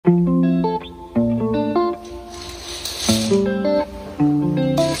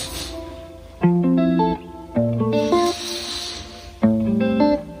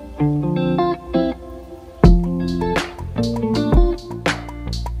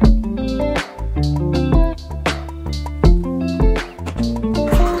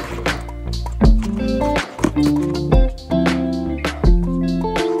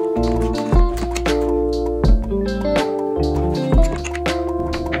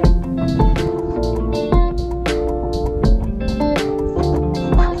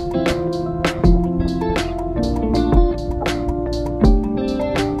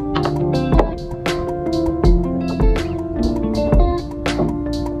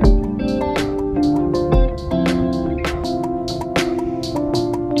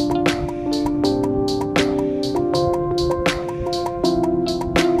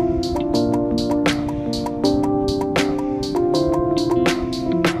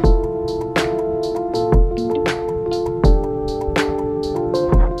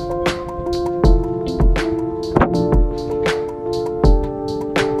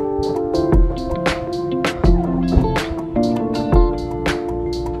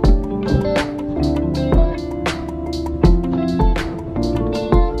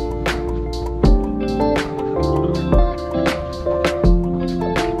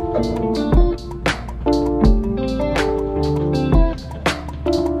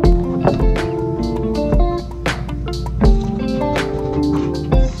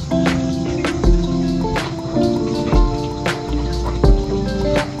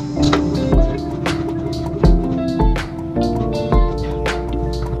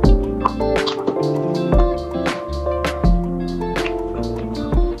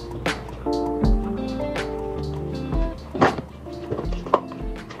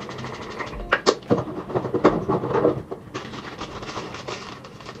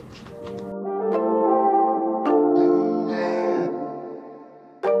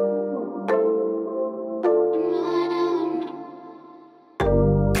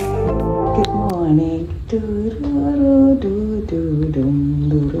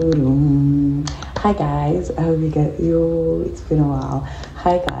Hi guys, I hope you get you. It's been a while.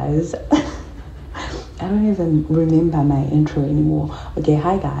 Hi guys. I don't even remember my intro anymore. Okay,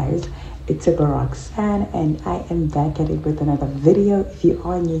 hi guys, it's your girl Roxanne, and I am back at it with another video. If you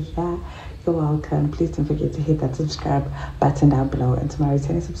are new here, you're welcome. Please don't forget to hit that subscribe button down below, and to my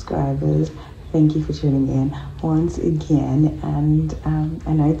returning subscribers, thank you for tuning in once again. And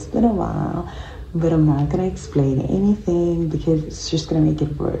I know it's been a while, but I'm not gonna explain anything because it's just gonna make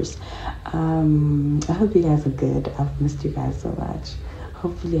it worse. I hope you guys are good. I've missed you guys so much.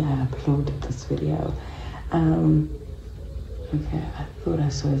 Hopefully I uploaded this video. Okay, I thought I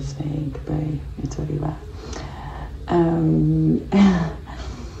saw a snake, but it's whatever.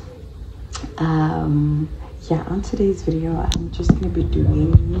 Yeah, on today's video, I'm just gonna be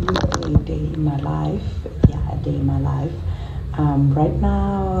doing a day in my life. Yeah, a day in my life. Right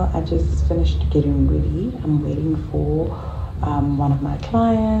now, I just finished getting ready. I'm waiting for one of my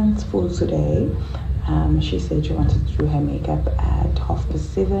clients for today. She said she wanted to do her makeup at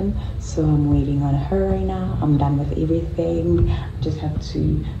 7:30, so I'm waiting on her right now. I'm done with everything. I just have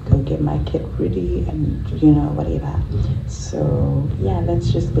to go get my kit ready and you know, whatever. So yeah,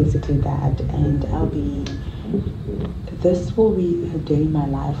 that's just basically that. And this will be a day in my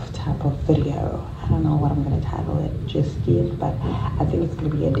life type of video. I don't know what I'm gonna title it just yet, but I think it's gonna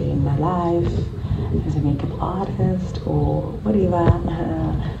be a day in my life as a makeup artist or whatever.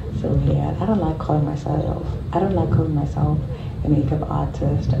 So yeah, I don't like calling myself a makeup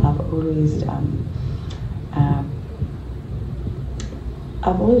artist.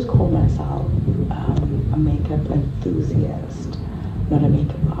 I've always called myself a makeup enthusiast, not a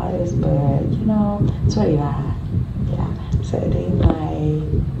makeup artist, but you know, it's whatever. Yeah, so a day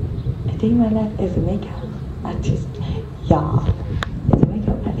in my life as a makeup artist, yeah, as a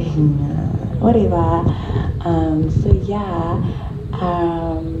makeup artist, whatever. So yeah,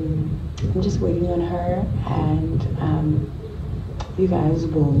 I'm just waiting on her, and you guys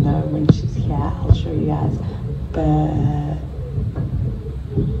will know when she's here. I'll show you guys,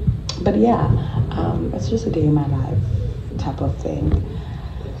 but yeah, it's just a day in my life type of thing.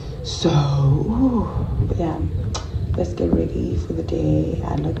 So yeah, let's get ready for the day.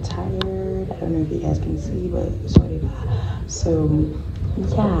 I look tired. I don't know if you guys can see, but it's whatever. So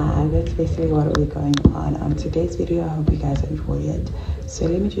yeah, that's basically what we're going on today's video. I hope you guys enjoy it. So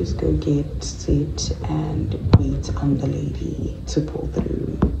let me just go get sit and wait on the lady to pull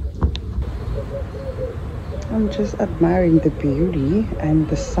through. I'm just admiring the beauty and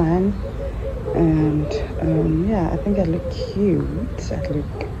the sun, and yeah, I think I look cute.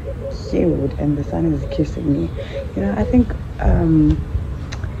 And the sun is kissing me. You know, I think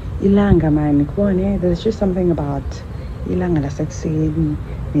ilanga man, there's just something about ilanga lasekuseni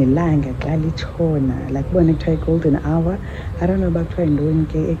nelanga xa litshona, like bona kuthiwa golden hour. I don't know about kuthiwa yintoni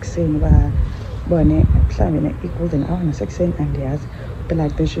ke ekuseni uba bone mhlawumbi i-golden hour nasekuseni andiyazi, but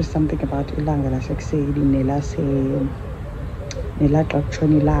like there's just something about ilanga lasekuseni nelaxa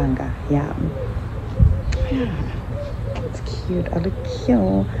kutshona ilanga. Yeah, it's cute. I look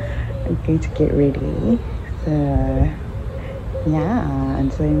cute. I'm going to get ready. So yeah,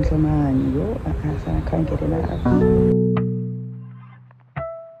 and so I can't get enough.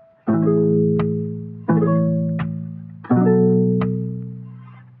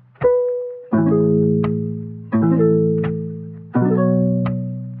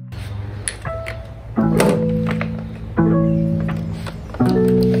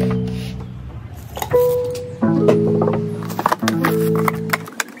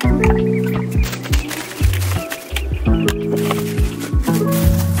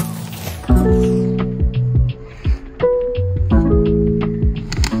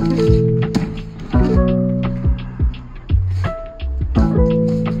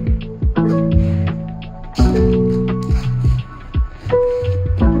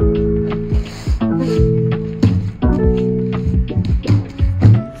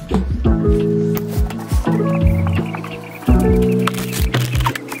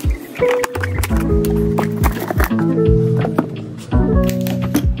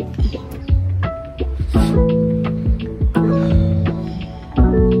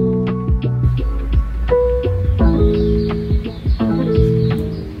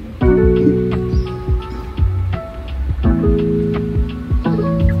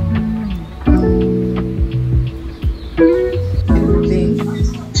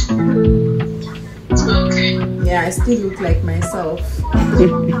 myself.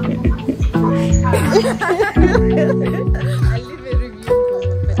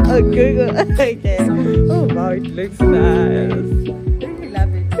 Oh, Google. Okay. Oh, wow, it looks nice. I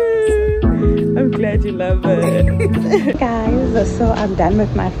love it. I'm glad you love it. Guys, so I'm done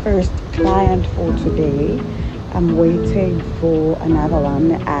with my first client for today. I'm waiting for another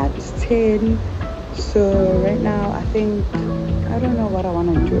one at 10. So right now, I don't know what I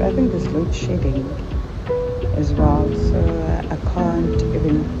want to do. I think there's load shedding as well. So I can't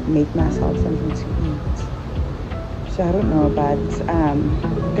even make myself something to eat. So I don't know, but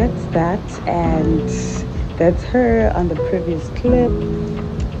that's that, and that's her on the previous clip.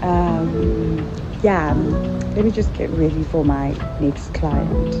 Yeah, let me just get ready for my next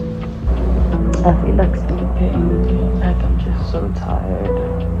client. I feel like sleeping, like I'm just so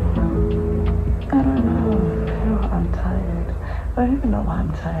tired. I don't know, I'm tired. I don't even know why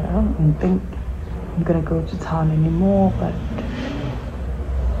I'm tired. I don't even think I'm gonna go to town anymore, but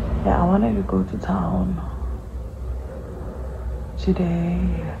yeah, I wanted to go to town today,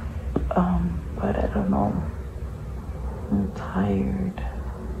 but I don't know, I'm tired.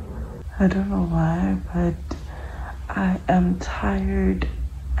 I don't know why, but I am tired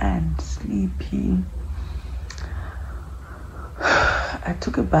and sleepy. I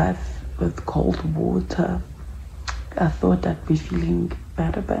took a bath with cold water. I thought I'd be feeling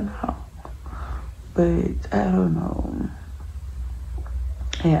better by now, but I don't know.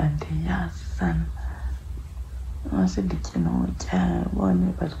 Yeah, yes, and I said, you know, yeah,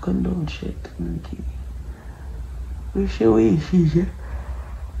 one, but condone shit. We should wait.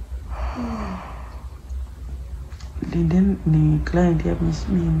 Then the client here miss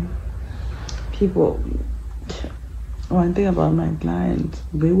me. People, one thing about my clients,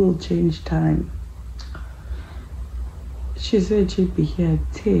 they will change time. She said she'd be here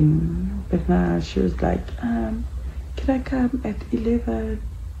at 10, but now she was like, can I come at 11?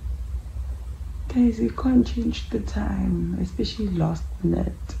 Guys, you can't change the time, especially last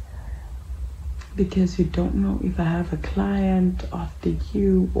minute, because you don't know if I have a client after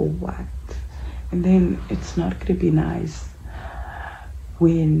you or what. And then it's not gonna be nice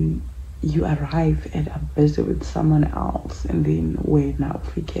when you arrive and I'm busy with someone else and then we're now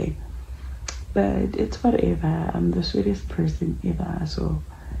okay. But it's whatever. I'm the sweetest person ever, so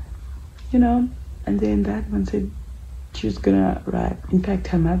you know. And then that one said she was gonna arrive. In fact,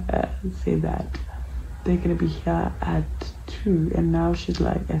 her mother said that they're gonna be here at 2, and now she's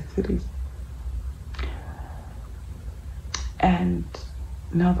like at 3. And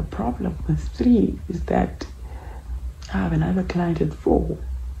now the problem with 3 is that I have another client at 4.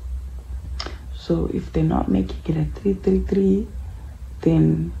 So if they're not making it at 3:33,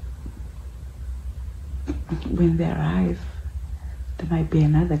 then when they arrive, there might be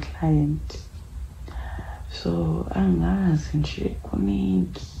another client. So angazi nje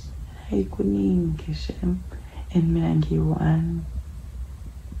kuningi, hey kuningi shem, and mina ngiyi-1,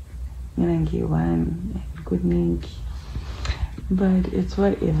 kuningi. But it's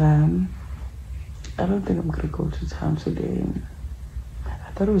whatever. I don't think I'm gonna go to town today.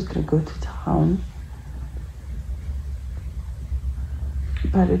 I thought I was gonna go to town,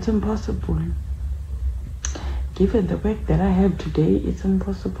 but it's impossible. Given the work that I have today, it's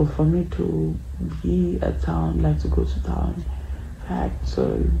impossible for me to be at town, like to go to town. In fact,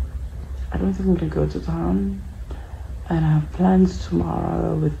 so I don't think I'm gonna go to town. And I have plans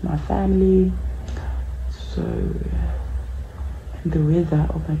tomorrow with my family. So, and the weather,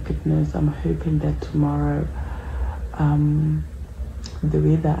 oh my goodness, I'm hoping that tomorrow the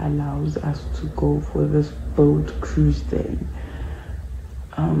weather allows us to go for this boat cruise thing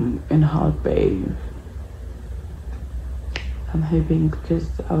in Hart Bay. I'm hoping, because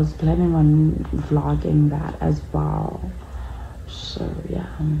I was planning on vlogging that as well. So yeah,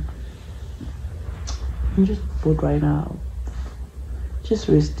 I'm just bored right now, just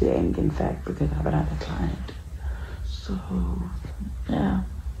resting, in fact, because I have another client. So yeah,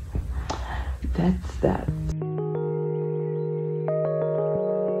 that's that.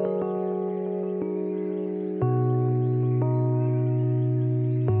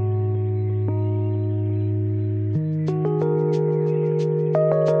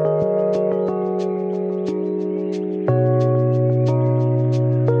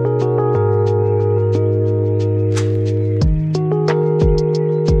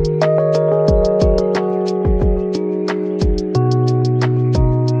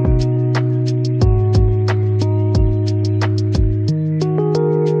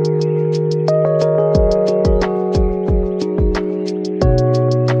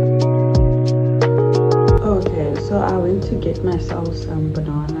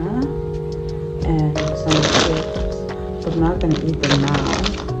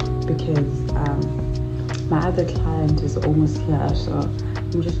 because my other client is almost here, so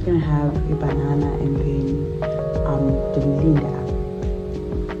I'm just gonna have a banana and then the Linda.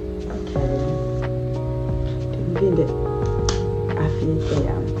 Okay, the Linda. I feel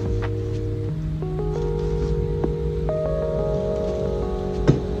there.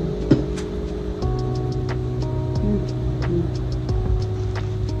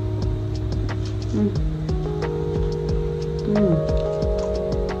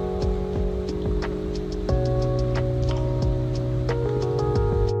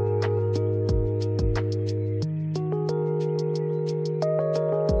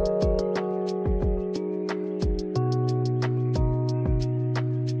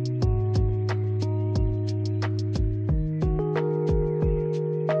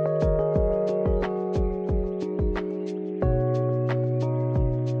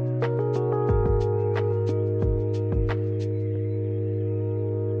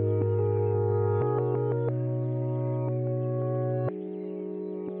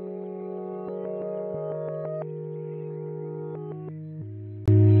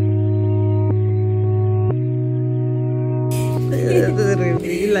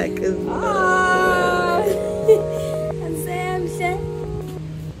 Like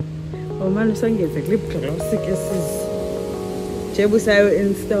oh man, so get the clip classic is Jebusayo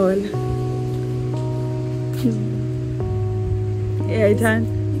install. Yeah, it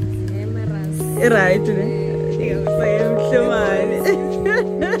right today.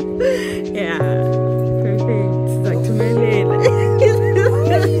 Yeah, perfect. Like to me.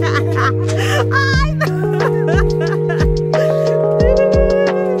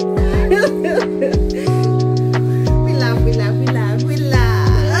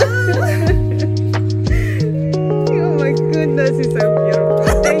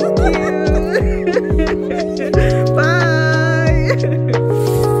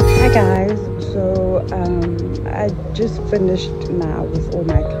 Just finished now with all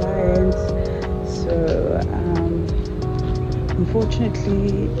my clients, so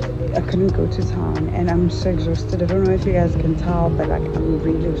unfortunately I couldn't go to town and I'm so exhausted. I don't know if you guys can tell, but like I'm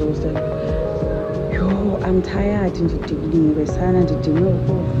really exhausted. Yo, I'm tired and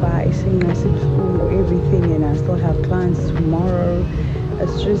everything, and I still have clients tomorrow.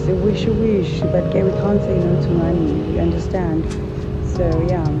 It's just a wish, but okay, we can't say no to money, you understand? So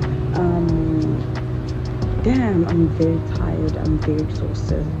yeah, damn, I'm very tired, I'm very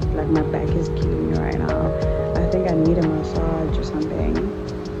exhausted. Like my back is killing me right now. I think I need a massage or something.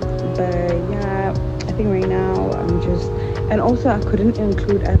 But yeah, I think right now I'm just, and also I couldn't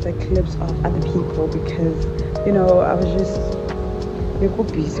include other clips of other people because, you know, I was just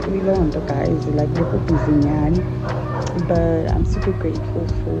busy guys, like busy. But I'm super grateful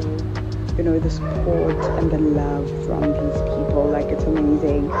for, you know, the support and the love from these people. Like, it's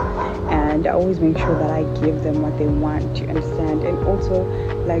amazing, and I always make sure that I give them what they want, you understand? And also,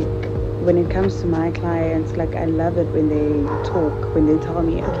 like, when it comes to my clients, like, I love it when they talk, when they tell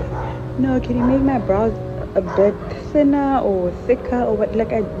me, okay, no, can you make my brows a bit thinner or thicker or what?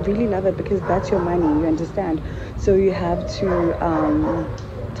 Like, I really love it because that's your money, you understand? So you have to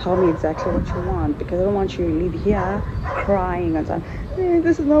tell me exactly what you want, because I don't want you to leave here crying and saying, hey,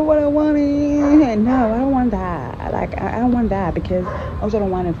 this is not what I wanted. No, I don't want that. Like, I don't want that, because I also don't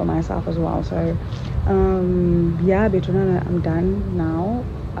want it for myself as well. So yeah, Betrona, I'm done now.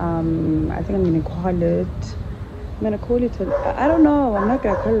 I think I'm gonna call it I don't know, I'm not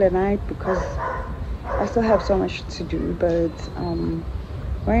gonna call it a night because I still have so much to do. But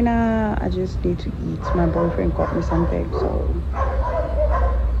right now I just need to eat. My boyfriend got me something, so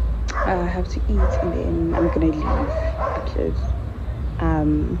I have to eat, and then I'm gonna leave because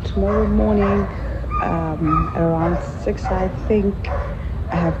tomorrow morning at around 6 I think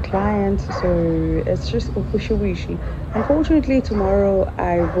I have clients, so it's just wishy. Unfortunately, tomorrow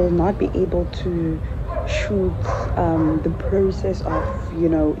I will not be able to shoot the process of, you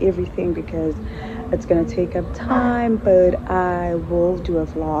know, everything, because it's gonna take up time. But I will do a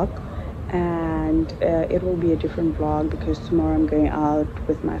vlog, and it will be a different vlog because tomorrow I'm going out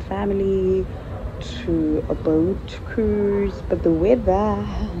with my family to a boat cruise. But the weather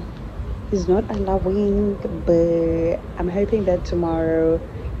is not allowing, but I'm hoping that tomorrow,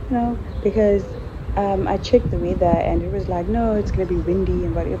 you know, because I checked the weather and it was like, no, it's gonna be windy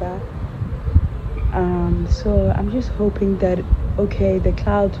and whatever. So I'm just hoping that, okay, the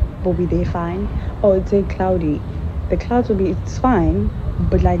clouds will be there fine. Oh, it's a cloudy, the clouds will be, it's fine,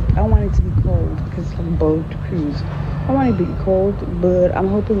 but like I want it to be cold because it's like a boat cruise. I want it to be cold, but I'm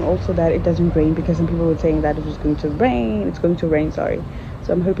hoping also that it doesn't rain, because some people were saying that it was going to rain. It's going to rain, sorry.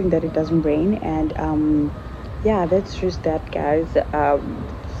 So I'm hoping that it doesn't rain. And yeah, that's just that, guys.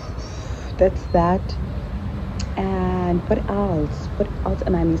 that's that. And what else? What else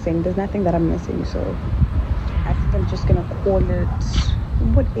am I missing? There's nothing that I'm missing, so I think I'm just gonna call it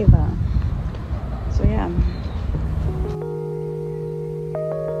whatever.